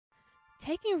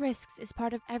Taking risks is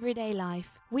part of everyday life.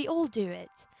 We all do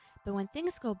it. But when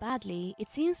things go badly,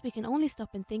 it seems we can only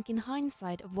stop and think in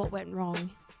hindsight of what went wrong.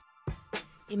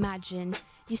 Imagine,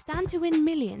 you stand to win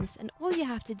millions and all you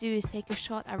have to do is take a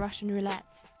shot at Russian roulette.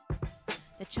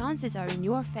 The chances are in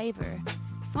your favor.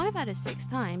 5 out of 6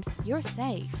 times, you're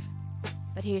safe.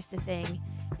 But here's the thing,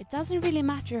 it doesn't really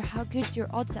matter how good your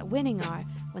odds at winning are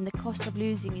when the cost of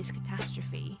losing is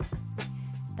catastrophe.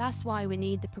 That's why we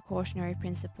need the precautionary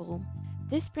principle.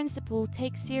 This principle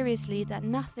takes seriously that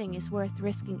nothing is worth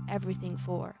risking everything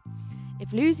for.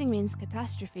 If losing means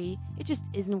catastrophe, it just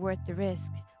isn't worth the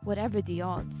risk, whatever the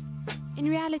odds. In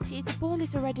reality, the ball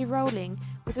is already rolling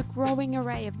with a growing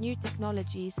array of new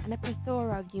technologies and a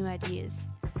plethora of new ideas.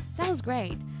 Sounds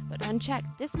great, but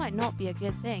unchecked, this might not be a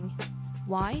good thing.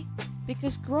 Why?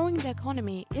 Because growing the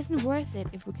economy isn't worth it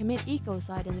if we commit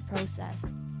ecocide in the process.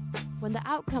 When the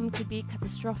outcome could be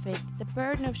catastrophic, the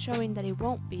burden of showing that it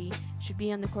won't be should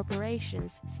be on the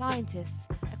corporations, scientists,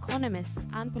 economists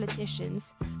and politicians,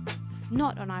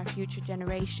 not on our future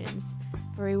generations,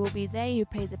 for it will be they who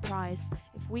pay the price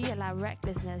if we allow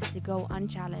recklessness to go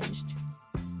unchallenged.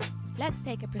 Let's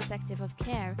take a perspective of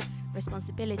care,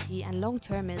 responsibility and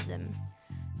long-termism.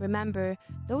 Remember,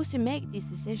 those who make these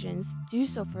decisions do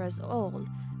so for us all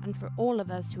and for all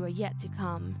of us who are yet to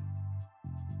come.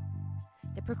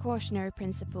 The precautionary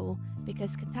principle,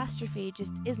 because catastrophe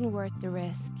just isn't worth the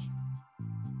risk.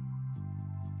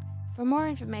 For more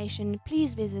information,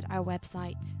 please visit our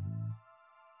website.